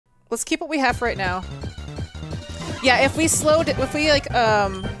Let's keep what we have right now. Yeah, if we like,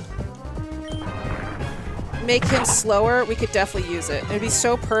 make him slower, we could definitely use it. It'd be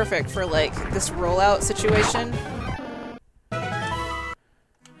so perfect for, like, this rollout situation.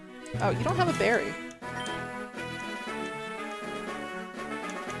 Oh, you don't have a berry.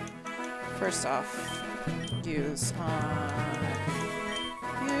 First off, use on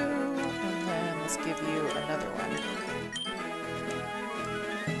you, and then let's give you another one.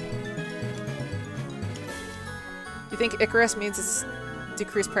 You think Icarus means it's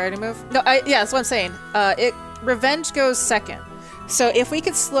decreased priority move? No, yeah, that's what I'm saying. Revenge goes second. So if we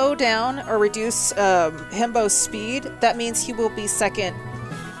could slow down or reduce Himbo's speed, that means he will be second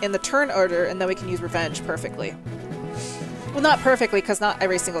in the turn order, and then we can use Revenge perfectly. Well, not perfectly, because not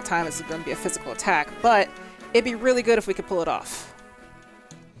every single time is going to be a physical attack, but it'd be really good if we could pull it off.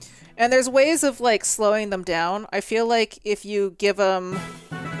 And there's ways of, like, slowing them down. I feel like if you give them...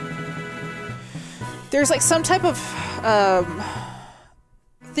 There's, like, some type of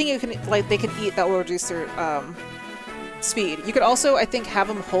thing you can, like, they can eat that will reduce their speed. You could also, I think, have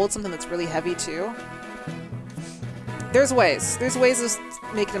them hold something that's really heavy, too. There's ways. There's ways of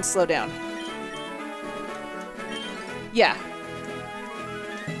making them slow down. Yeah.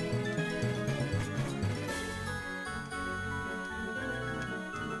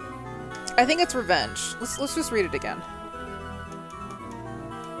 I think it's Revenge. Let's just read it again.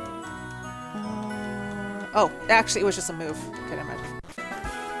 Oh, actually, it was just a move. Okay, never mind. Okay.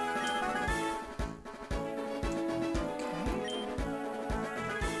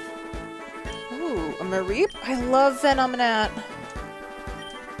 Ooh, a Mareep? I love Venominat.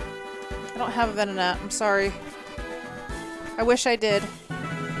 I don't have a Venonat. I'm sorry. I wish I did.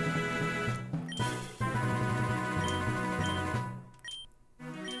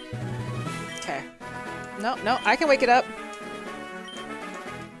 Okay. No, no, I can wake it up.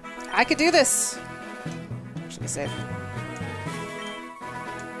 I could do this. Should be safe.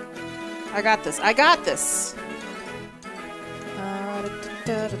 I got this. I got this.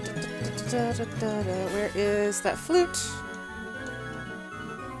 Where is that flute?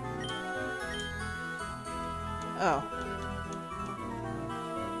 Oh.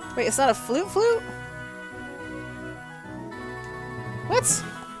 Wait, it's not a flute? What?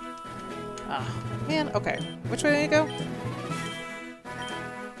 Ah, man. Okay. Which way do I go?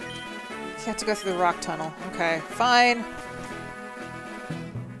 You have to go through the rock tunnel. Okay, fine.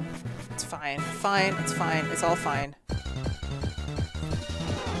 It's fine. Fine. It's fine. It's all fine.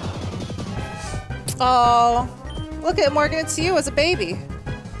 Oh, look at Morgan. It's you as a baby.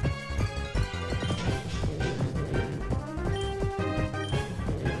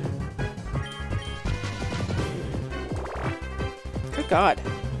 Good God.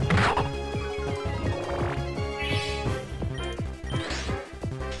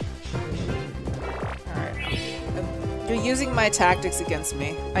 You're using my tactics against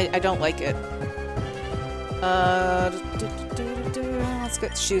me. I don't like it. Let's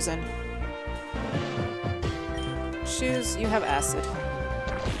get shoes in. Shoes, you have acid.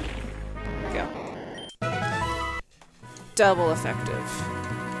 There we go. Double effective.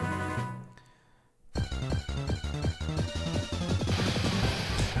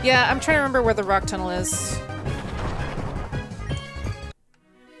 Yeah, I'm trying to remember where the rock tunnel is.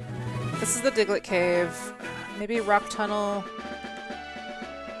 This is the Diglett Cave. Maybe Rock Tunnel.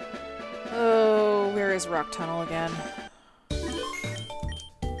 Oh, where is Rock Tunnel again?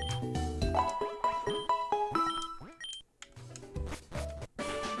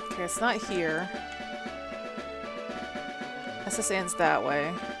 Okay, it's not here. SSN's that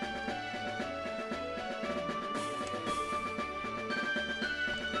way.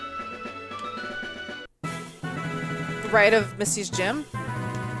 The right of Misty's gym?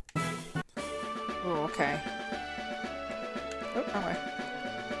 Oh, okay. Oh, wrong way.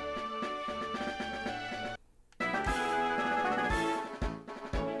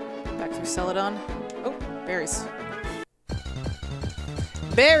 Back through Celadon. Oh, berries.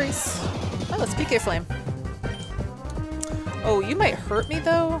 Berries! Oh, let's PK Flame. Oh, you might hurt me,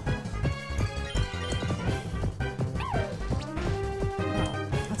 though?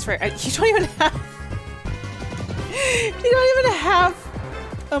 Oh, that's right. You don't even have... you don't even have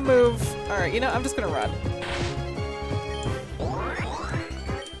a move. Alright, you know, I'm just gonna run.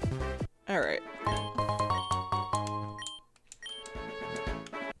 Alright.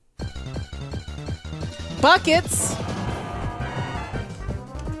 Buckets!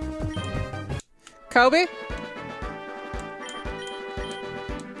 Kobe?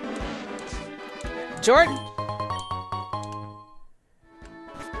 Jordan?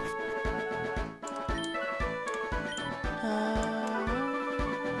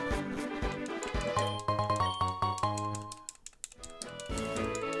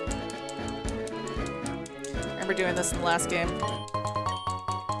 remember doing this in the last game.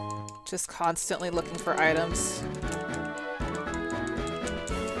 Just constantly looking for items.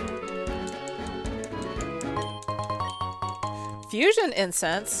 Fusion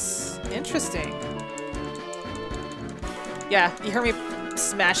incense? Interesting. Yeah, you hear me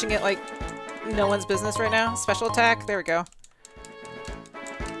smashing it like no one's business right now? Special attack? There we go.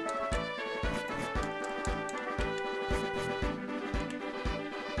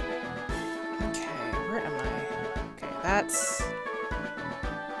 Okay, where am I? Okay, that's...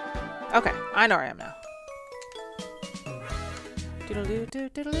 Okay, I know where I am now. Doodle-doo,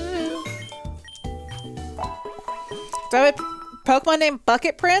 doodle-doo. Do I have a Pokemon named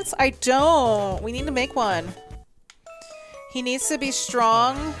Bucket Prince? I don't. We need to make one. He needs to be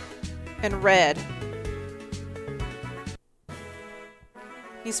strong and red.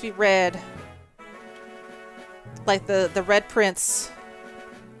 Needs to be red. Like the Red Prince.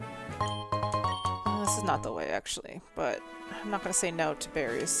 Oh, this is not the way, actually. But I'm not going to say no to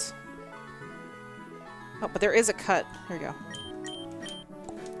berries. Oh, but there is a cut. Here we go.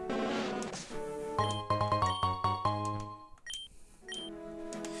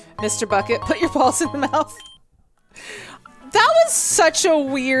 Mr. Bucket, put your balls in the mouth. That was such a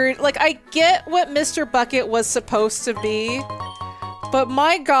weird... Like, I get what Mr. Bucket was supposed to be, but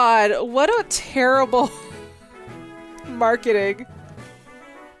my god, what a terrible marketing.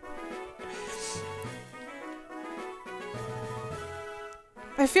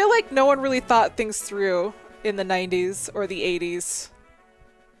 I feel like no one really thought things through in the 90s or the 80s.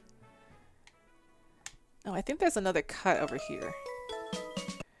 Oh, I think there's another cut over here.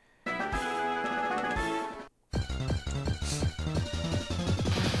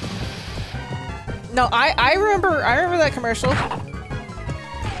 No, I remember that commercial.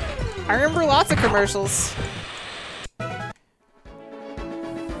 I remember lots of commercials. Okay,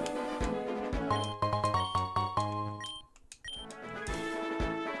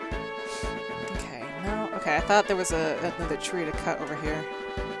 no, okay, I thought there was another tree to cut over here.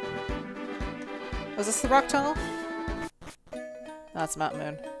 Was this the rock tunnel? No, it's Mount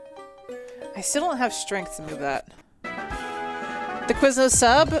Moon. I still don't have strength to move that. The Quiznos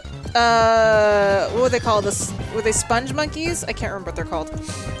sub? What would they call this? Were they sponge monkeys? I can't remember what they're called.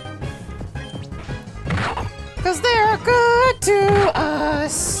 Cause they're good to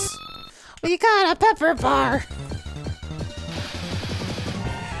us. We got a pepper bar.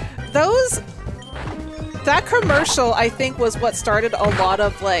 That commercial, I think, was what started a lot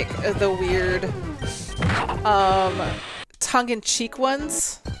of, like, the weird, tongue-in-cheek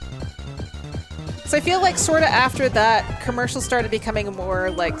ones. So I feel like sort of after that, commercials started becoming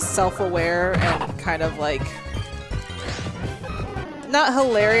more like self-aware and kind of like not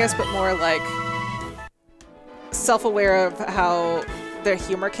hilarious, but more like self-aware of how their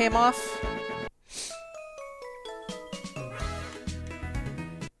humor came off.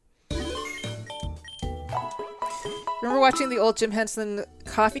 Remember watching the old Jim Henson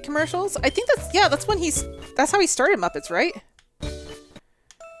coffee commercials? I think that's when that's how he started Muppets, right?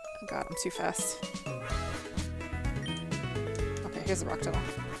 Oh god, I'm too fast. Okay, here's the rock tunnel.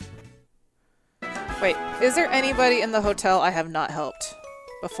 Wait, is there anybody in the hotel I have not helped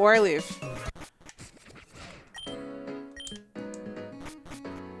before I leave?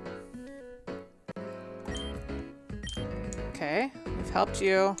 Okay, we've helped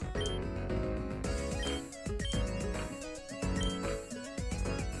you.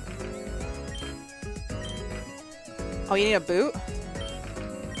 Oh, you need a boot?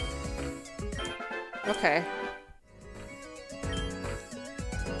 Okay.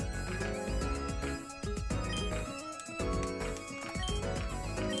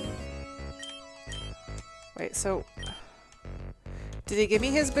 Wait, so... Did he give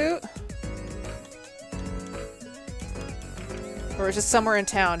me his boot? Or is it just somewhere in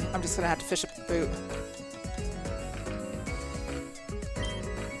town? I'm just gonna have to fish up the boot.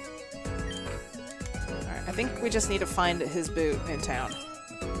 Alright, I think we just need to find his boot in town.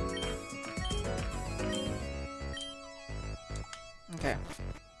 Okay.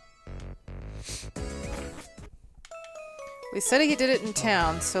 We said he did it in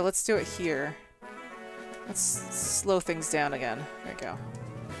town, so let's do it here. Let's slow things down again. There we go.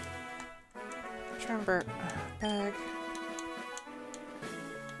 Try to remember. Bag.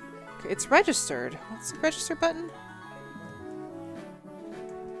 Okay, it's registered. What's the register button?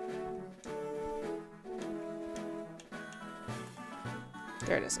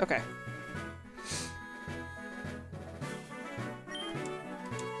 There it is. Okay.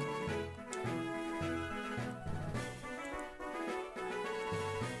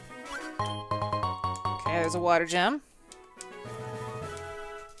 Okay, there's a water gem.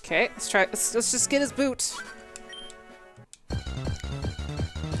 Okay, let's try. Let's just get his boot.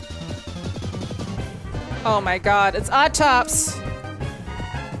 Oh my god, it's Odd Tops!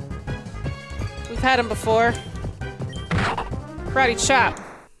 We've had him before. Karate chop.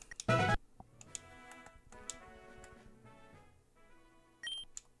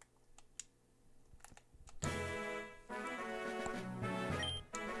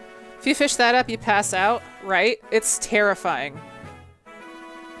 If you fish that up, you pass out, right? It's terrifying.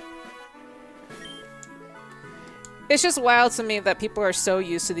 It's just wild to me that people are so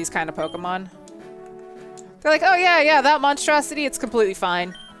used to these kind of Pokemon. They're like, oh yeah, that monstrosity, it's completely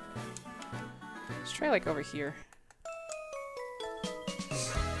fine. Let's try like over here.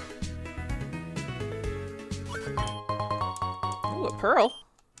 Ooh, a pearl.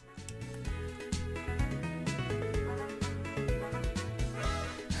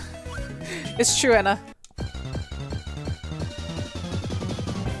 It's true, Anna.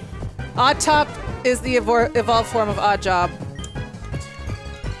 Odd Top is the evolved form of Odd Job.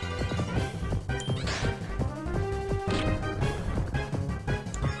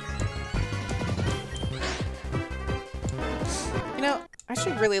 You know, I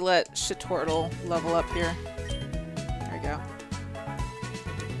should really let Shitortle level up here. There we go.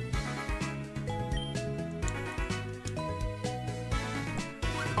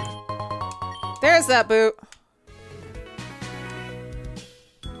 There's that boot.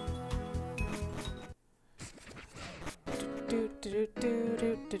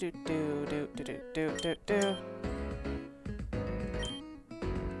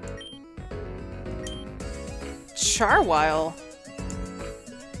 Charwile.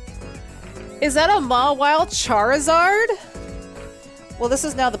 Is that a Mawile Charizard? Well, this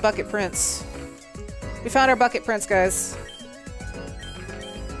is now the Bucket Prince. We found our Bucket Prince, guys.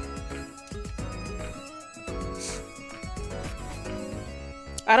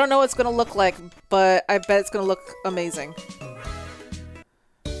 I don't know what it's gonna look like, but I bet it's gonna look amazing.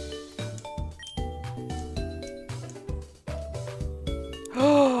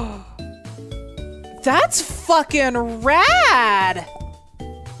 That's fucking rad!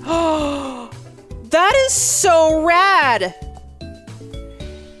 That is so rad!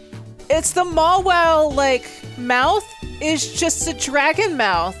 It's the Mawile, like, mouth is just a dragon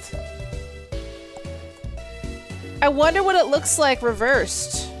mouth. I wonder what it looks like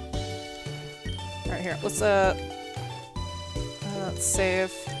reversed. Alright, here, let's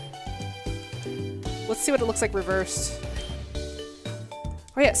save. Let's see what it looks like reversed.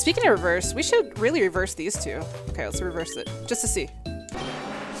 Oh yeah, speaking of reverse, we should really reverse these two. Okay, let's reverse it, just to see.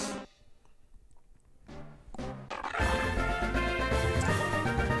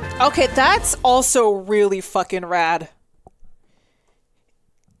 Okay, that's also really fucking rad.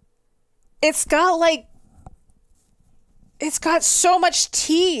 It's got like... It's got so much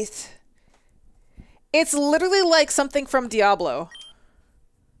teeth. It's literally like something from Diablo.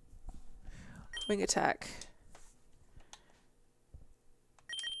 Wing attack.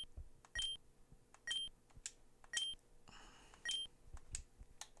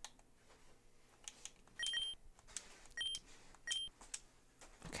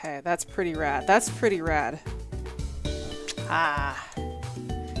 Okay, that's pretty rad. That's pretty rad. Ah.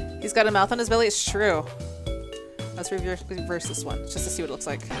 He's got a mouth on his belly. It's true. Let's reverse this one, just to see what it looks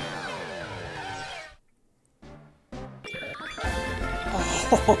like.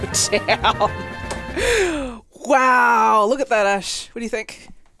 Oh, damn. Wow, look at that, Ash. What do you think?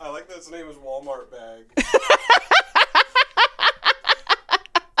 I like that its name is Walmart Bag.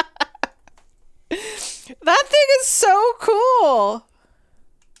 That thing is so cool.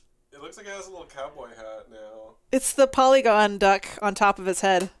 It looks like it has a little cowboy hat now. It's the polygon duck on top of his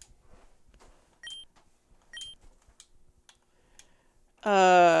head.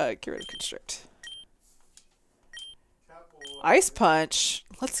 Get rid of Constrict. Cowboy. Ice Punch.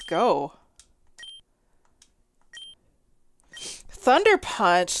 Let's go. Thunder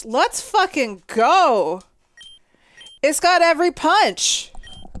Punch. Let's fucking go. It's got every punch.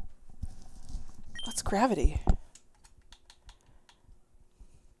 What's Gravity?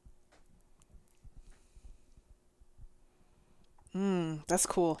 That's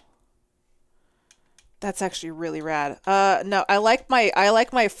cool. That's actually really rad. No, I like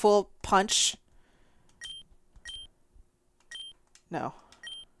my full punch. No.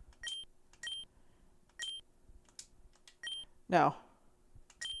 No.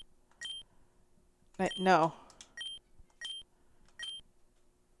 No.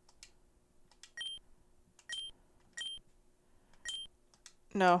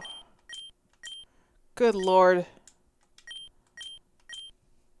 No. Good lord.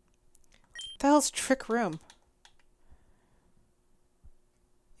 The hell's Trick Room?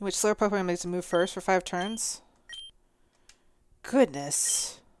 In which slower Pokemon makes a move first for 5 turns?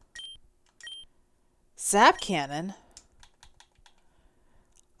 Goodness. Zap Cannon?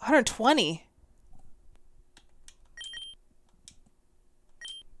 120.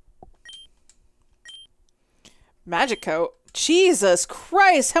 Magic Coat? Jesus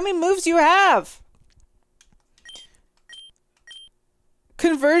Christ, how many moves do you have?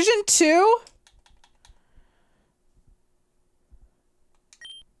 Conversion 2?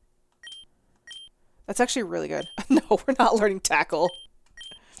 That's actually really good. No, we're not learning Tackle.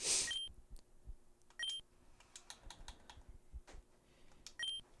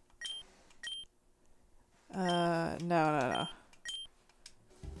 No.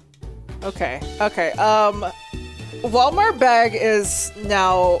 Okay. Walmart bag is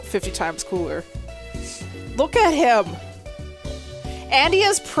now 50 times cooler. Look at him. And he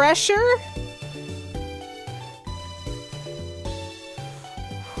has pressure?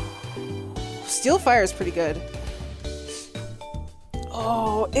 Steel Fire is pretty good.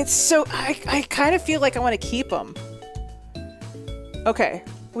 Oh, it's so... I kind of feel like I want to keep him. Okay.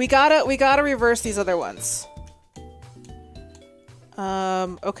 We gotta reverse these other ones.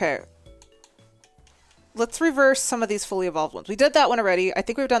 Okay. Let's reverse some of these fully evolved ones. We did that one already. I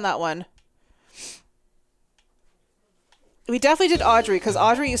think we've done that one. We definitely did Audrey, because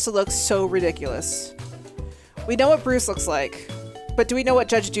Audrey used to look so ridiculous. We know what Bruce looks like, but do we know what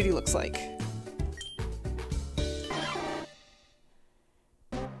Judge Judy looks like?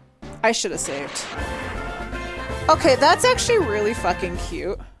 I should have saved. Okay, that's actually really fucking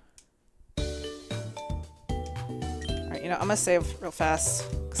cute. Alright, you know, I'm gonna save real fast,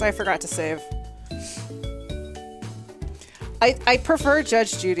 because I forgot to save. I prefer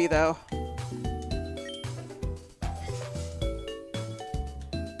Judge Judy, though.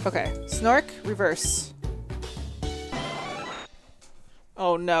 Okay, Snork, reverse.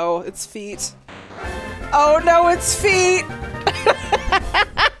 Oh no, it's feet. Oh no, it's feet!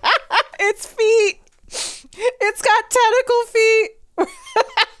 It's feet! It's got tentacle feet!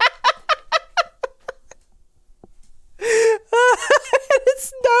 And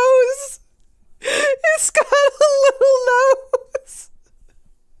its nose! It's got a little nose!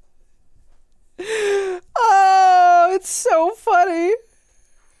 Oh, it's so funny!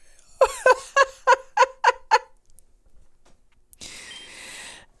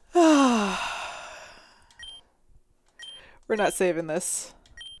 We're not saving this.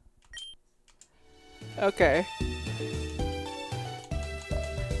 Okay.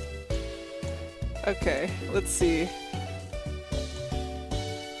 Okay, let's see.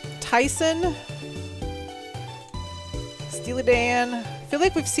 Tyson? Steely Dan? I feel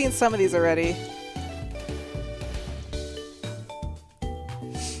like we've seen some of these already.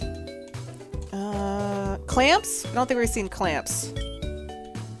 Clamps? I don't think we've seen Clamps.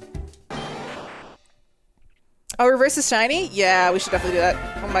 Oh, reverse is shiny? Yeah, we should definitely do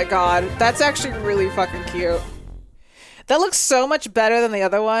that. Oh my god, that's actually really fucking cute. That looks so much better than the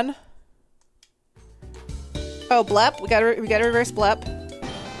other one. Oh, Blep. We gotta reverse Blep.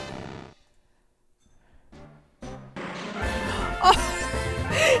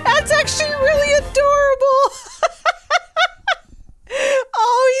 Oh, that's actually really adorable.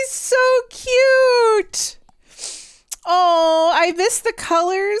 Oh, he's so cute. Oh, I miss the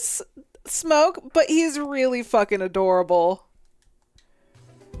colors, Smoke, but he's really fucking adorable.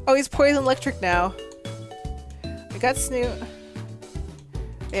 Oh, he's Poison Electric now. We got Snoot.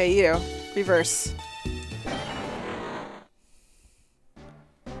 Yeah, you. Reverse.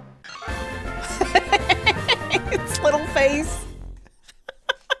 Its little face.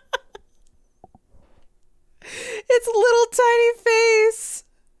 Its little tiny face.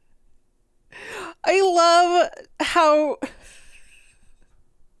 I love how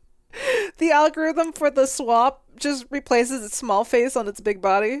the algorithm for the swap just replaces its small face on its big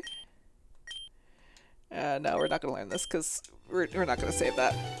body. No, we're not going to learn this because we're not going to save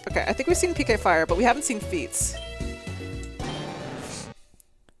that. Okay, I think we've seen PK Fire, but we haven't seen Feats.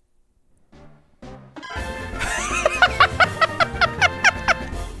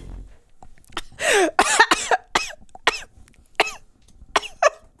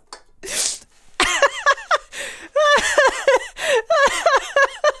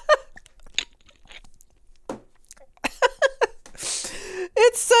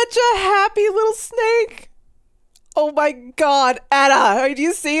 It's such a happy little snake. Oh my god, Anna, are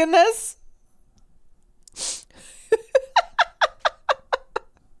you seeing this?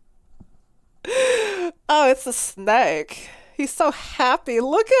 Oh, it's a snake. He's so happy.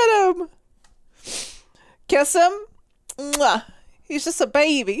 Look at him. Kiss him. Mwah. He's just a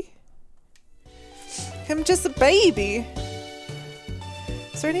baby. I'm just a baby.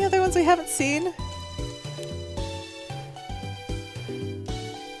 Is there any other ones we haven't seen?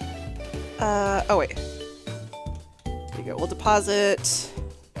 Oh wait. you go. We'll deposit.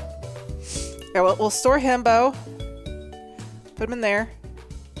 Yeah, we'll store Himbo. Put him in there.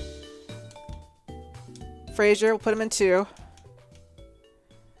 Frazier, we'll put him in 2.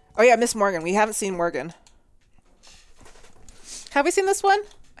 Oh yeah, Miss Morgan. We haven't seen Morgan. Have we seen this one?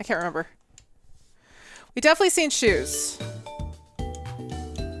 I can't remember. We definitely seen Shoes.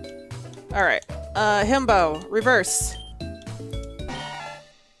 Alright. Himbo. Reverse.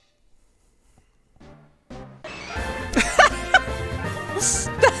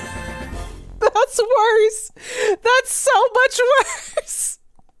 That's worse. That's so much worse.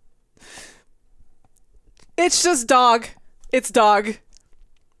 It's just dog. It's dog.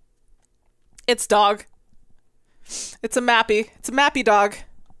 It's dog. It's a mappy. It's a mappy dog.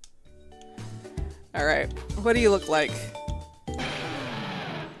 All right. What do you look like?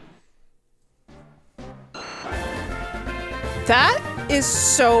 That is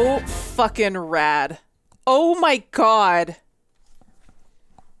so fucking rad. Oh my god.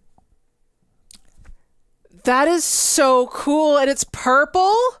 That is so cool, and it's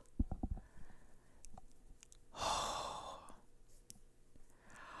purple?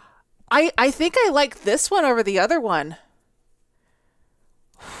 I think I like this one over the other one.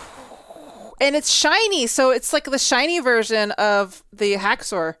 And it's shiny, so it's like the shiny version of the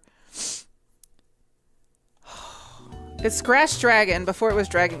Haxor. It's Grass Dragon before it was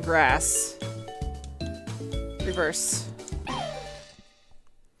Dragon Grass. Reverse.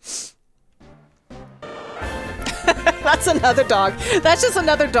 That's another dog. That's just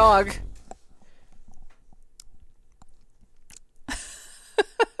another dog.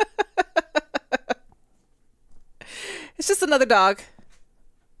 It's just another dog.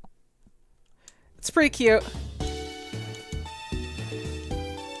 It's pretty cute.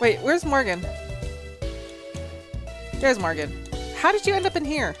 Wait, where's Morgan? There's Morgan. How did you end up in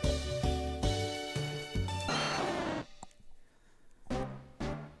here?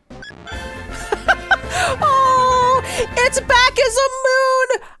 Oh, it's back as a moon!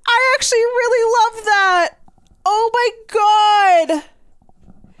 I actually really love that! Oh my god!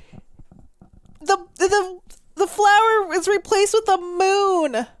 The flower is replaced with a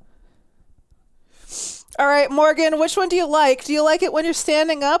moon! Alright, Morgan, which one do you like? Do you like it when you're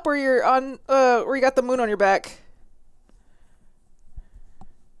standing up or you're on, or you got the moon on your back?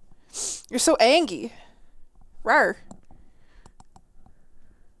 You're so angry. Rawr.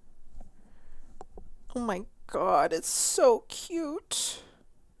 Oh my god, it's so cute.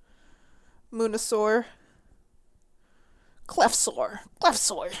 Moonosaur. Clefsaur.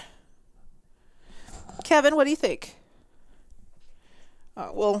 Clefsaur. Kevin, what do you think?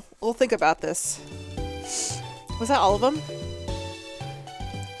 We'll think about this. Was that all of them?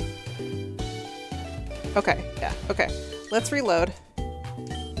 Okay, yeah, okay. Let's reload.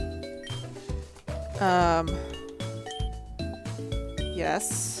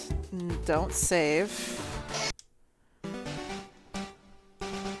 Yes. Don't save.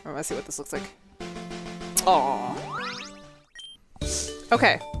 I want to see what this looks like. Aww.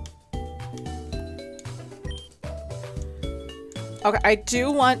 Okay. Okay, I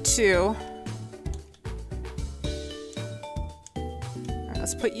do want to... Alright,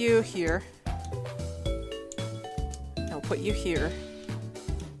 let's put you here. I'll put you here.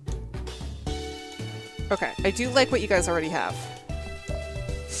 Okay, I do like what you guys already have.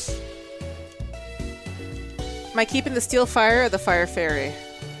 Am I keeping the Steel Fire or the Fire Fairy?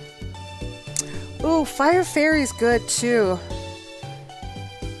 Ooh, Fire Fairy's good too.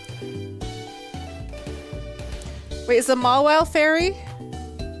 Wait, is the Mawile Fairy?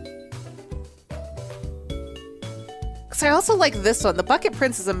 Because I also like this one. The Bucket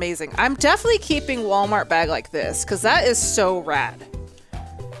Prince is amazing. I'm definitely keeping Walmart bag like this because that is so rad.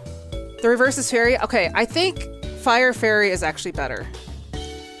 The reverse is Fairy? Okay, I think Fire Fairy is actually better.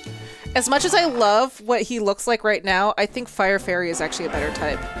 As much as I love what he looks like right now, I think Fire Fairy is actually a better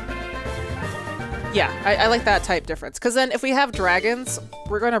type. Yeah, I like that type difference. Because then if we have dragons,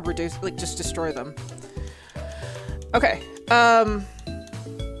 we're going to reduce, like, just destroy them. Okay.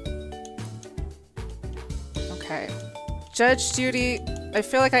 Okay. Judge Judy, I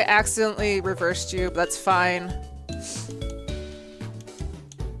feel like I accidentally reversed you, but that's fine.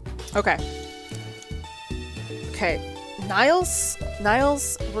 Okay. Okay. Niles,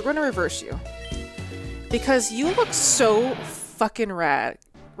 we're going to reverse you. Because you look so fucking rad.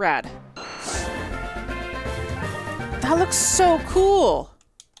 That looks so cool.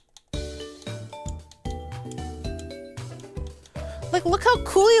 Like, look how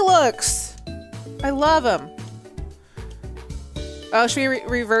cool he looks. I love him. Oh, should we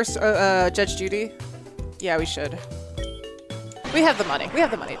reverse Judge Judy? Yeah, we should. We have the money. We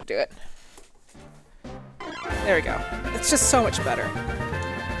have the money to do it. There we go. It's just so much better.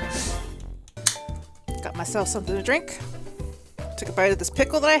 Got myself something to drink. Took a bite of this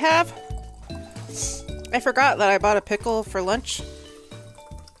pickle that I have. I forgot that I bought a pickle for lunch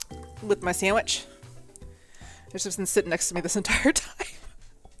with my sandwich. It's just been sitting next to me this entire time.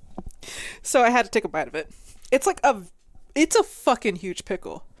 So I had to take a bite of it. It's like it's a fucking huge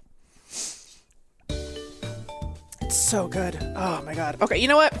pickle. It's so good. Oh my god. Okay, you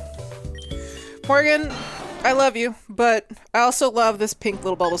know what? Morgan, I love you, but I also love this pink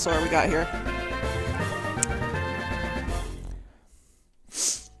little Bulbasaur we got here.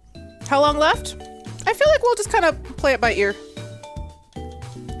 How long left? I feel like we'll just kind of play it by ear.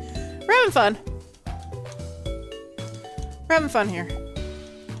 We're having fun. We're having fun here.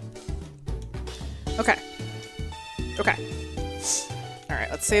 Okay. Okay. Alright,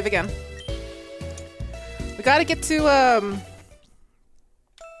 let's save again. We gotta get to,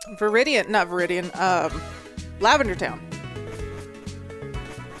 Lavender Town.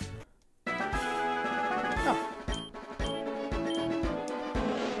 Oh.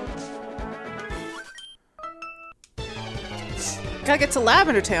 Gotta get to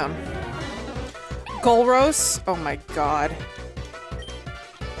Lavender Town. Golros. Oh my god.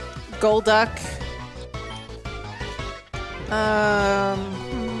 Golduck.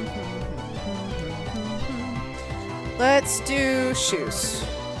 Let's do shoes.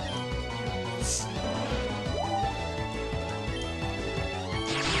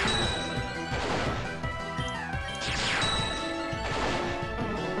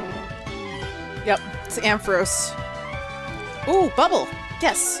 Yep, it's Ampharos. Ooh, bubble.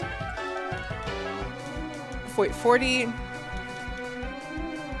 Yes. Wait, 40. Yeah,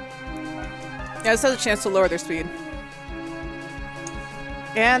 this has a chance to lower their speed.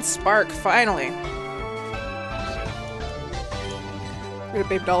 And Spark, finally. Rid of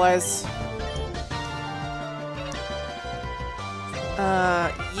Babe Doll Eyes.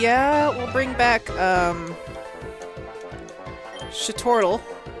 Yeah, we'll bring back, Shatortle.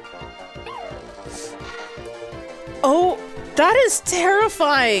 Oh, that is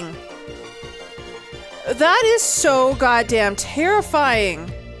terrifying! That is so goddamn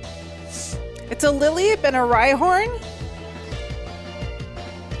terrifying! It's a Lilliep and a Rhyhorn?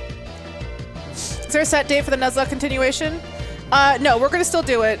 Is there a set date for the Nuzlocke continuation? No, we're gonna still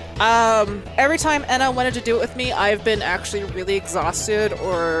do it. Every time Enna wanted to do it with me, I've been actually really exhausted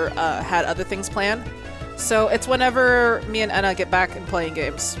or had other things planned. So it's whenever me and Enna get back and playing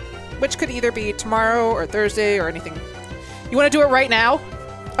games. Which could either be tomorrow or Thursday or anything. You wanna do it right now?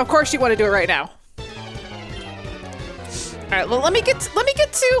 Of course you wanna do it right now. Alright, well let me get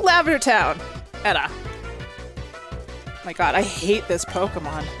to Lavender Town, Enna. My god, I hate this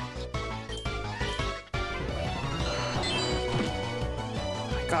Pokemon.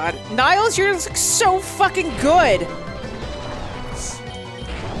 God. Niles, you're so fucking good!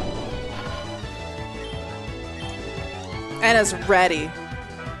 Anna's ready.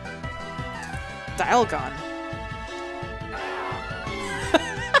 Dialgon.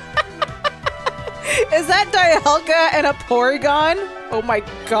 Is that Dialga and a Porygon? Oh my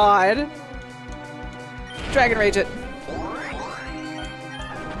god. Dragon Rage it.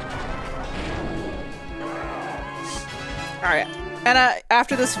 Alright. And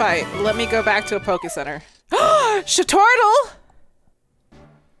after this fight, let me go back to a Poke Center. Shatortle!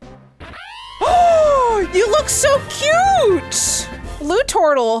 Oh, you look so cute!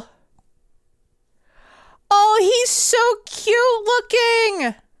 Lutortle. Oh, he's so cute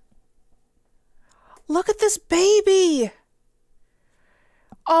looking! Look at this baby!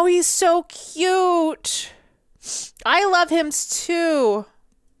 Oh, he's so cute! I love him too.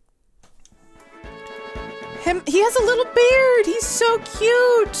 He has a little beard! He's so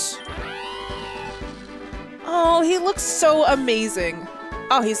cute! Oh, he looks so amazing.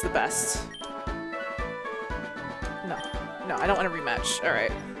 Oh, he's the best. No, I don't want to rematch.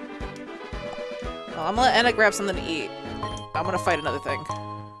 Alright. Well, I'm gonna let Enna grab something to eat. I'm gonna fight another thing.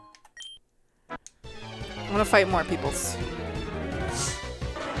 I'm gonna fight more peoples.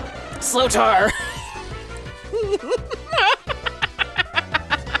 Slotar!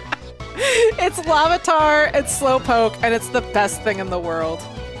 It's Lavatar, it's Slowpoke, and it's the best thing in the world.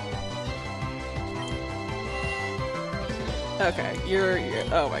 Okay, you're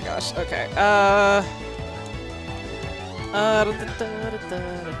oh my gosh, okay.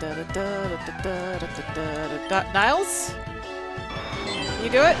 Niles? Can you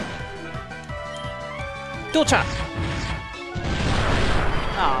do it? Dual Chop!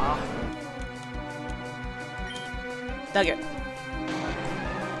 Aww. Nugget.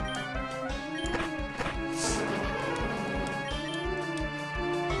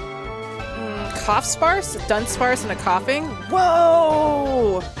 cough sparse, a dun sparse, and a coughing.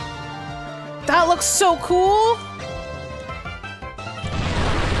 Whoa! That looks so cool!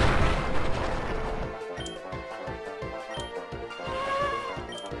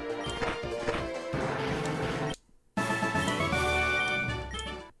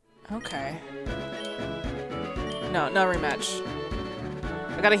 Okay. No rematch.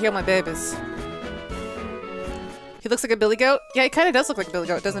 I gotta heal my babies. He looks like a billy goat? Yeah, he kind of does look like a billy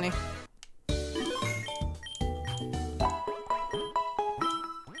goat, doesn't he?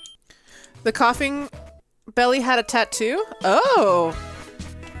 The coughing belly had a tattoo? Oh!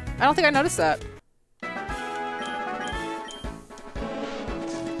 I don't think I noticed that.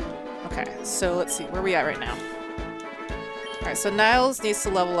 Okay, so let's see. Where are we at right now? Alright, so Niles needs to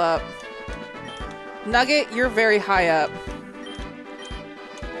level up. Nugget, you're very high up.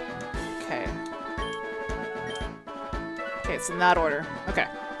 Okay. Okay, it's in that order. Okay.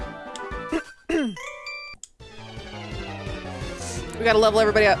 We gotta level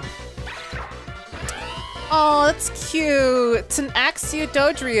everybody up. Oh, that's cute. It's an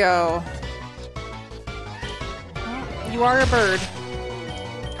Axiododrio. Oh, you are a bird.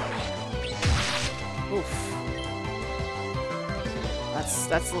 Oof.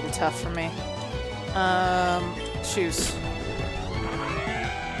 That's a little tough for me. Shoes.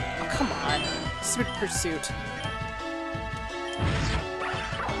 Oh, come on. Sweet Pursuit.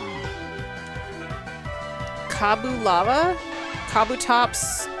 Kabu Lava?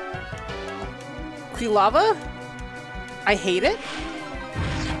 Kabutops Quilava? I hate it.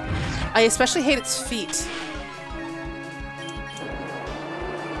 I especially hate its feet.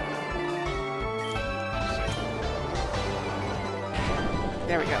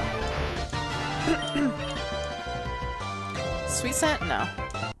 There we go. Sweet scent? No.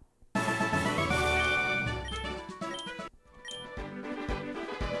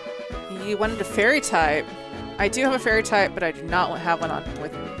 You wanted a fairy type. I do have a fairy type, but I do not have one on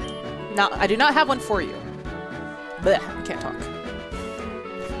with. I do not have one for you. Blech, I can't talk.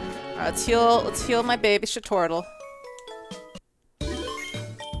 Let's heal my baby Shatortle.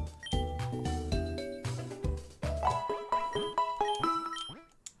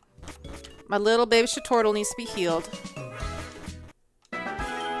 My little baby Shatortle needs to be healed.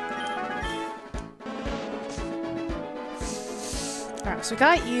 Alright, so we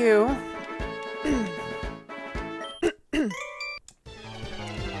got you.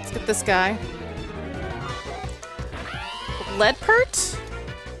 Let's get this guy. Leadpert?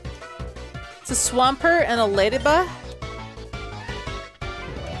 It's a Swampert and a Ladybug.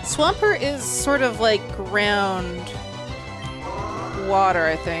 Swampert is sort of like ground water,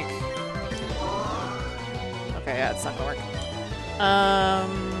 I think. Okay, yeah, it's not gonna work.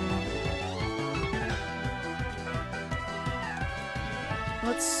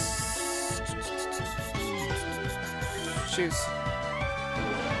 Let's shoes.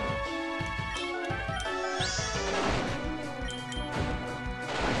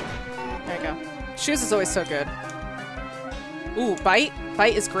 There you go. Shoes is always so good. Ooh, bite?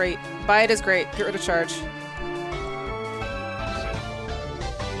 Bite is great. Bite is great. Get rid of charge.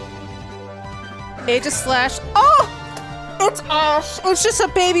 Aegis Slash. Oh! It's Ash! It's just a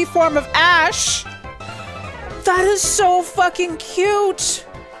baby form of Ash! That is so fucking cute!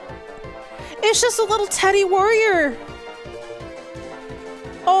 It's just a little teddy warrior!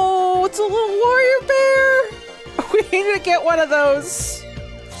 Oh, it's a little warrior bear! We need to get one of those.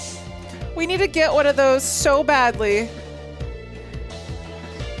 We need to get one of those so badly.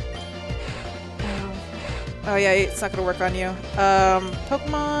 Oh yeah, it's not gonna work on you.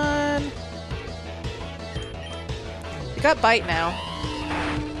 Pokemon... We got Bite now.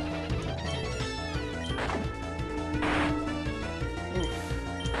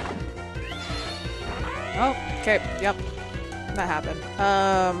 Oh, okay, yep. That happened.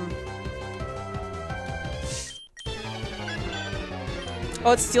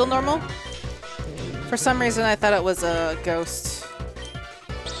 Oh, it's still normal? For some reason I thought it was a ghost.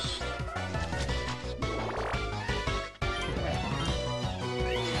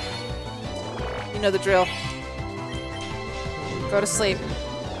 You know the drill. Go to sleep.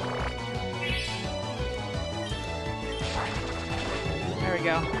 There we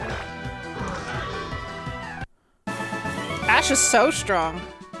go. Ash is so strong.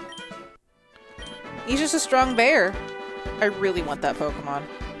 He's just a strong bear. I really want that Pokemon.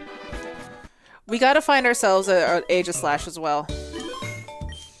 We gotta find ourselves an Aegis Slash as well.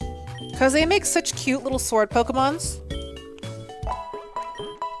 Because they make such cute little sword Pokemons.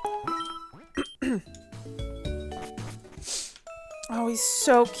 Oh, he's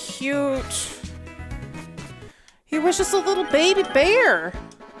so cute. He was just a little baby bear.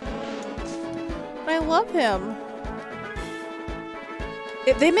 love him.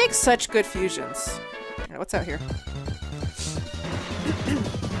 They make such good fusions. Alright, what's out here?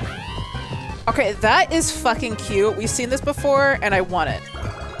 Okay, that is fucking cute. We've seen this before, and I want it.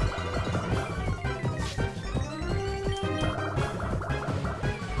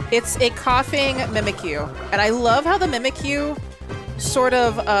 It's a coughing Mimikyu. And I love how the Mimikyu sort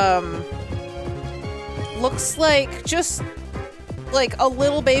of, looks like just like a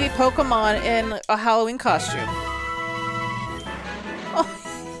little baby Pokemon in a Halloween costume. Oh,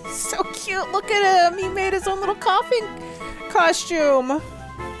 he's so cute. Look at him. He made his own little coughing costume.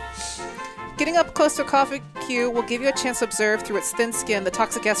 Getting up close to a coughing Q will give you a chance to observe through its thin skin the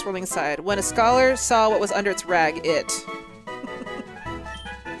toxic gas swirling inside. When a scholar saw what was under its rag, it...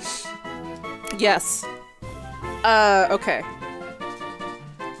 Yes. Okay.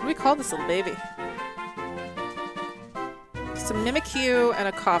 What do we call this little baby? It's a Mimikyu and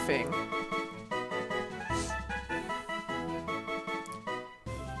a coughing.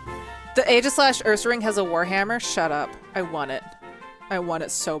 The Aegis / Ursaring has a Warhammer? Shut up. I want it. I want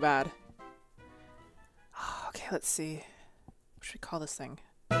it so bad. Okay, let's see. What should we call this thing?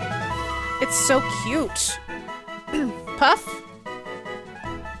 It's so cute. Puff?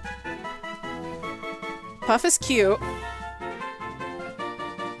 Puff is cute.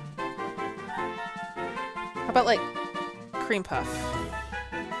 How about, like, Cream Puff?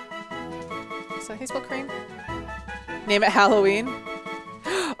 Is that how you spell cream? Name it Halloween?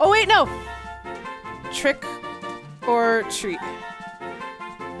 Oh, wait, no! Trick or treat.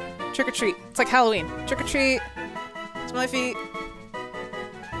 Trick or treat. It's like Halloween. Trick or treat. Smell my feet.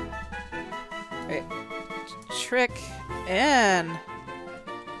 Wait. Trick and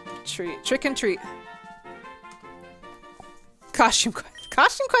treat. Trick and treat. Costume Quest.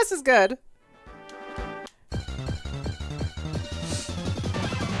 Costume Quest is good.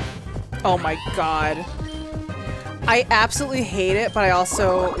 Oh my god. I absolutely hate it, but I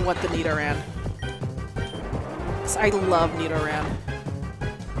also want the Nidoran. I love Nidoran.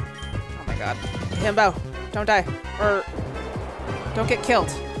 Oh my god. Himbo, don't die. Or don't get killed.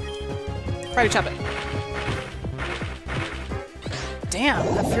 Try to chop it. Damn,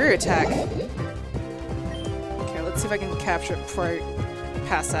 that Fury attack. Okay, let's see if I can capture it before I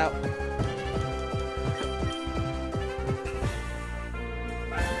pass out.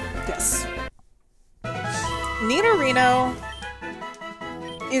 Yes. Nidorino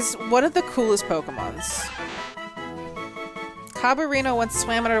is one of the coolest Pokemons. Cabarino once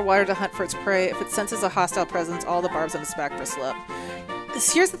swam underwater to hunt for its prey. If it senses a hostile presence, all the barbs on its back bristle up.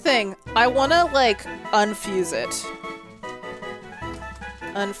 Here's the thing. I want to, like, unfuse it.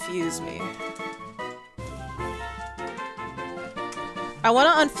 Unfuse me. I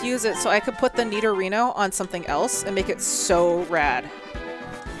want to unfuse it so I could put the Nidorino on something else and make it so rad.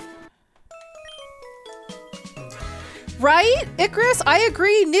 Right? Icarus? I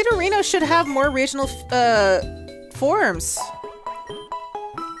agree. Nidorino should have more regional forms.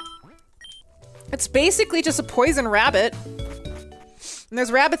 It's basically just a poison rabbit. And there's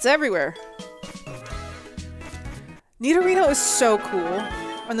rabbits everywhere. Nidorino is so cool.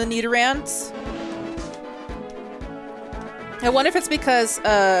 And the Nidorans. I wonder if it's because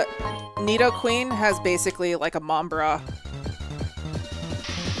Nidoqueen has basically like a mom bra.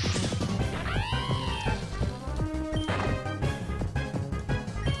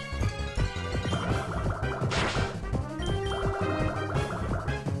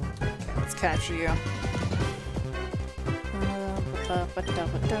 Capture you.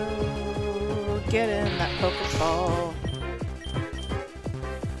 Get in that Pokeball.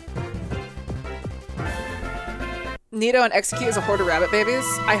 Nido and Execute is a horde of rabbit babies?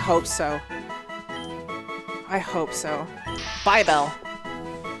 I hope so. I hope so. Bybell.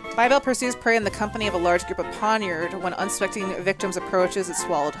 Bybell pursues prey in the company of a large group of Poniard. When unsuspecting victims approaches, it's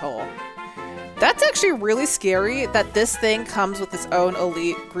swallowed whole. That's actually really scary that this thing comes with its own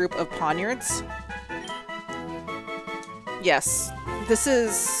elite group of Poniards. Yes. This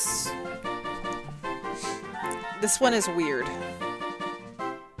one is weird.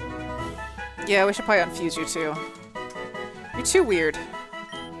 Yeah, we should probably unfuse you too. You're too weird.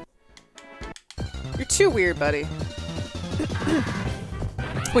 You're too weird, buddy.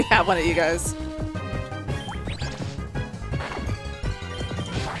 We have one of you guys.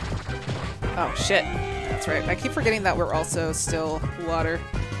 Oh, shit. That's right. I keep forgetting that we're also still water.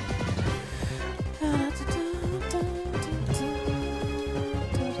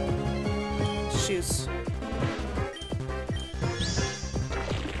 Shoes.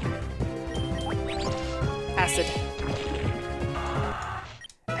 Acid.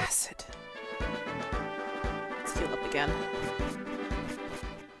 Acid. Let's heal up again.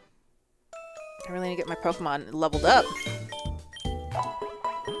 I really need to get my Pokemon leveled up.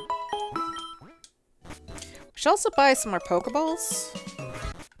 We should also buy some more Pokeballs.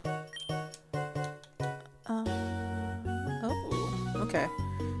 Oh, okay.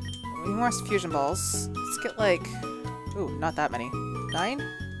 We need more Fusion Balls. Let's get like... Ooh, not that many. 9?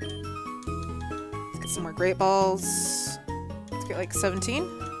 Let's get some more Great Balls. Let's get like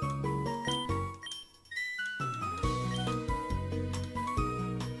 17.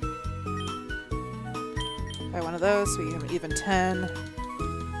 Buy one of those so we have an even 10.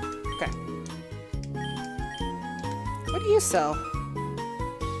 Okay. What do you sell?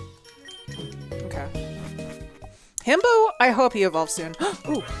 Okay. Himbo, I hope you evolve soon.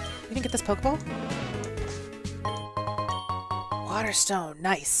 Ooh, you didn't get this Pokeball? Waterstone,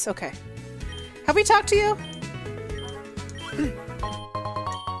 nice. Okay. Have we talked to you?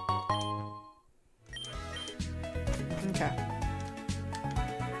 Okay.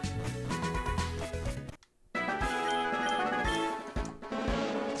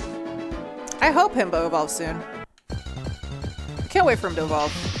 I hope Himbo evolves soon. Can't wait for him to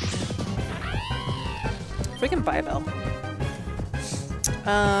evolve. If we can buy Bell.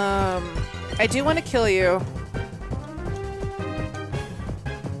 I do want to kill you.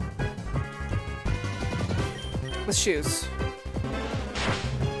 With shoes.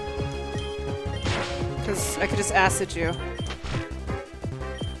 Because I could just acid you.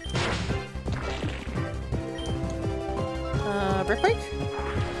 Brick break?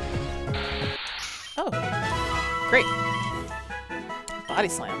 Oh. Great. Body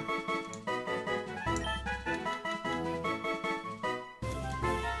slam.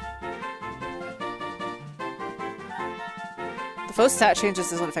 The foe stat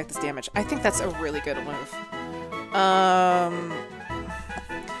changes doesn't affect this damage. I think that's a really good move.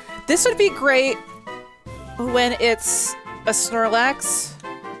 This would be great when it's a Snorlax.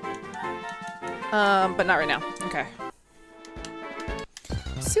 But not right now. Okay.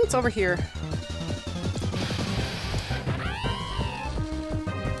 Let's see what's over here.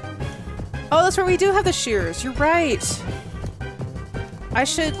 Oh, that's where we do have the shears. You're right. I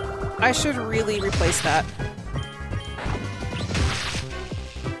should really replace that.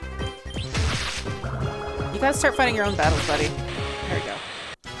 You gotta start fighting your own battles, buddy. There we go.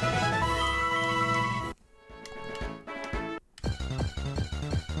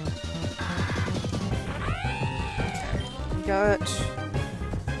 Okay. We got...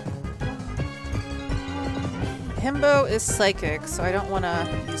 Himbo is psychic, so I don't want to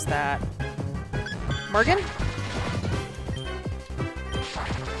use that. Morgan?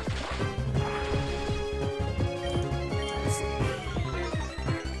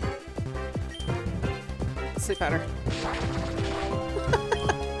 Sleep powder.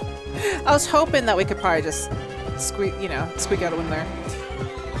 I was hoping that we could probably just squeak out a win there.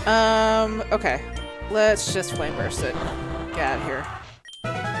 Okay. Let's just flame burst it. Get out of here.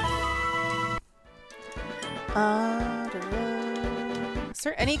 Is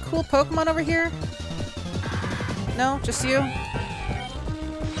there any cool Pokemon over here? No? Just you?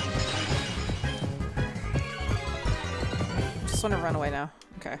 Just want to run away now.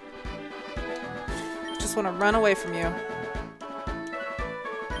 Okay. Just want to run away from you.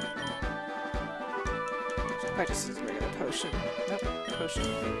 I just use a regular potion. Nope. Potion.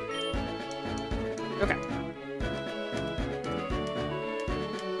 Okay.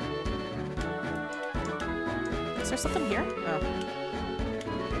 Is there something here? No.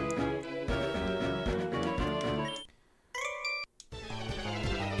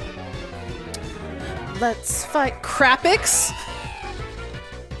 Let's fight Crapix!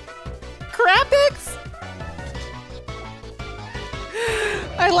 Crapix!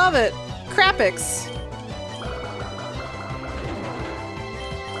 I love it! Crapix!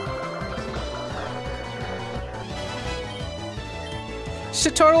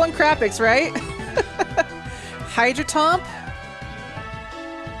 Shatortle and Crapix, right? Hydrotomp?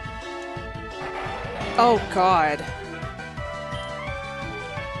 Oh god.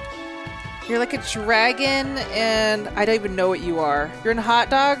 You're like a dragon, and I don't even know what you are. You're in hot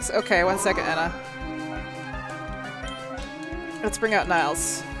dogs? Okay, 1 second, Anna. Let's bring out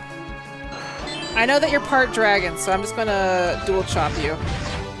Niles. I know that you're part dragon, so I'm just gonna dual chop you.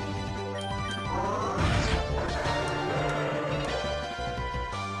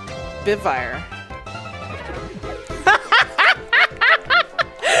 Bivire.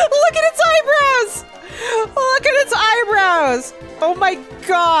 Look at its eyebrows! Look at its eyebrows! Oh my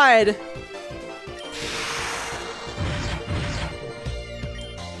god!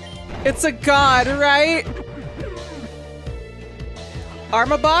 It's a god, right?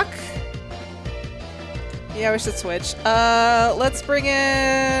 Armabok? Yeah, we should switch. Let's bring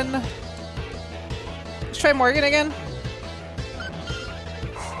in... try Morgan again.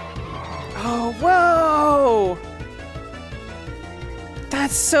 Oh, whoa!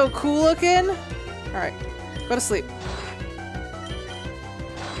 That's so cool looking. All right, go to sleep.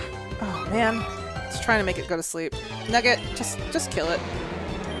 Oh man, it's trying to make it go to sleep. Nugget, just kill it.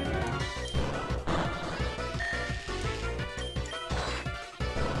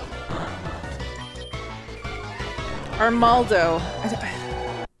 Armaldo.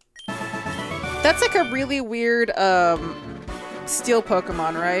 That's like a really weird steel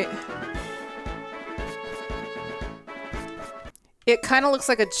Pokemon, right? It kind of looks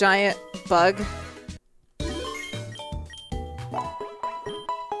like a giant bug.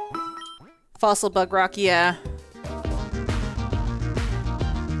 Fossil bug rock, yeah.